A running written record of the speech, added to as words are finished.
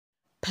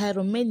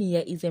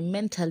Pyromania is a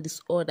mental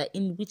disorder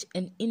in which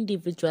an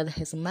individual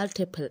has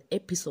multiple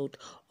episodes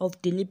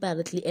of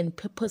deliberately and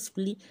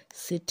purposefully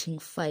setting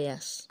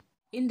fires.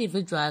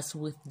 Individuals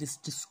with this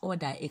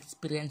disorder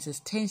experience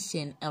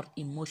tension or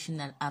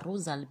emotional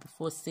arousal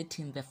before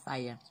setting the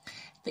fire.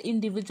 The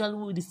individual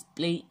will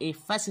display a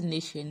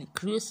fascination,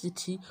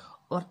 curiosity,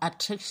 or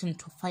attraction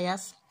to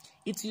fires,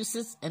 its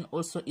uses, and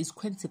also its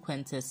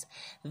consequences.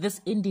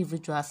 These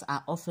individuals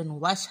are often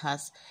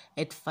watchers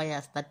at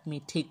fires that may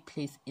take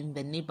place in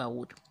the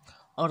neighborhood,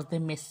 or they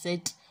may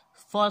set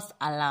false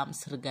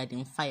alarms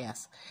regarding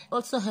fires.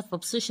 Also have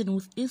obsession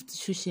with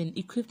institution,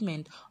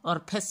 equipment, or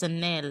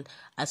personnel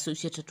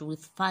associated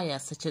with fire,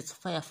 such as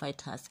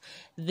firefighters.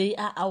 They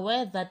are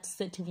aware that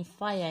setting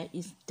fire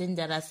is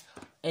dangerous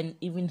and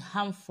even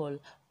harmful,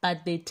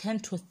 but they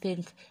tend to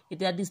think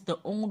that is the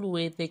only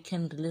way they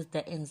can release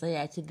their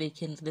anxiety, they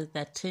can release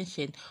their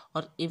tension,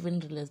 or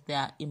even release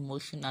their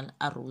emotional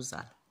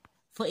arousal.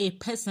 For a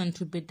person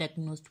to be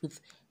diagnosed with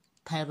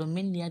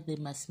pyromania, they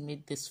must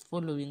meet this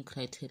following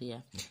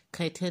criteria.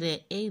 Criteria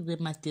A, they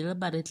must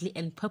deliberately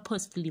and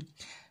purposefully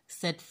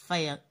set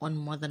fire on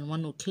more than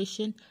one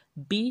occasion.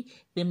 B,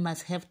 they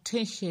must have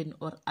tension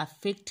or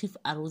affective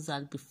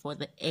arousal before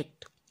the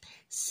act.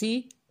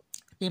 C,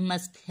 they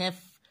must have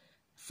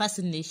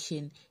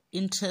fascination,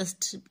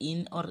 interest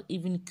in, or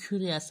even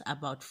curious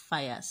about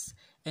fires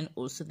and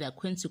also their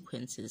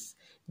consequences.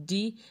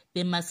 D,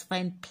 they must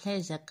find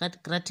pleasure,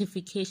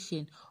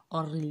 gratification,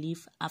 or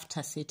relief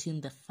after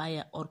setting the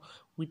fire or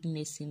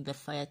witnessing the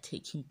fire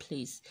taking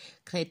place.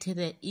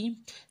 Criteria E,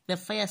 the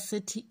fire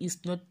setting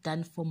is not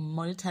done for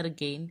monetary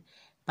gain,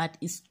 but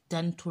is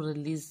done to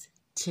release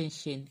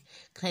tension.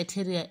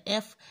 Criteria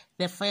F,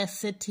 the fire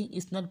setting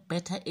is not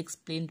better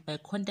explained by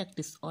conduct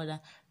disorder,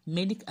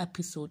 manic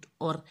episode,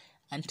 or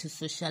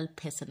antisocial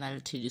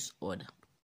personality disorder.